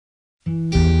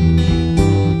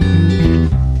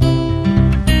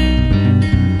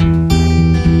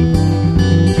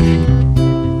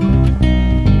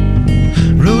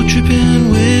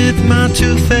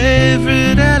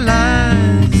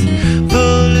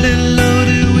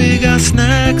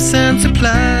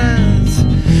flies.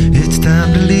 It's time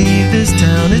to leave this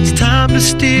town, it's time to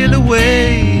steal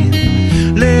away.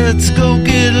 Let's go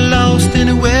get lost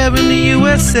anywhere in the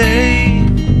USA.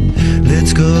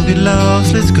 Let's go get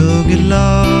lost, let's go get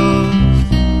lost.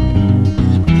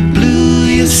 Blue,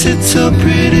 you sit so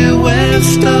pretty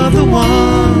west of the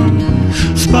one.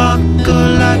 Sparkle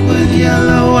like with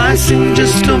yellow icing,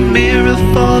 just a mirror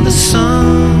for the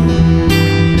sun.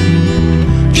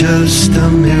 Just a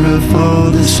mirror for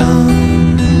the sun.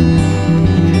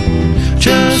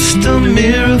 Just a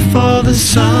mirror for the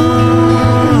sun.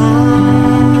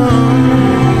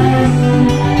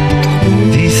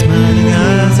 These smiling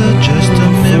eyes are just a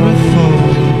mirror for.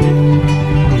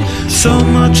 So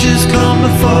much has come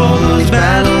before, those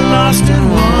battles lost and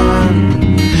won.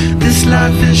 This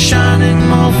life is shining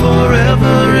more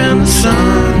forever in the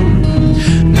sun.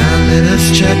 Now let us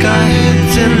check our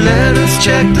heads and let us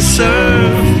check the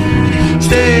surf.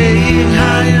 Staying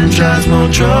high and tries more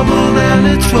trouble than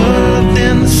it's worth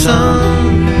in the sun.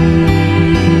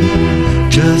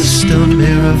 Just a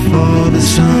mirror for the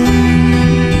sun.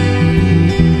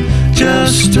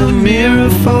 Just a mirror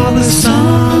for the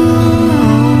sun.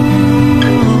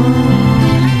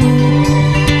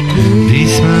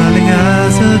 These smiling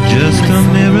eyes are just a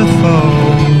mirror for.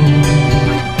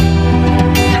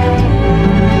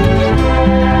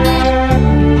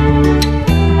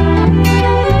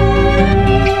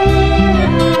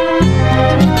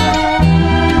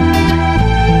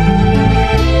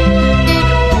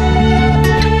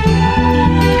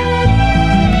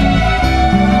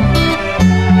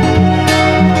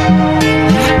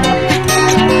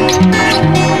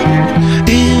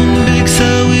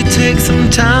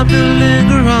 Time to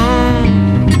linger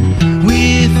on.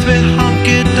 We three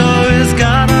honky-dories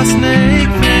got our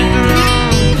snake finger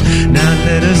on. Now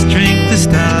let us drink the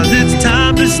stars, it's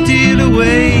time to steal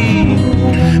away.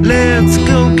 Let's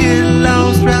go get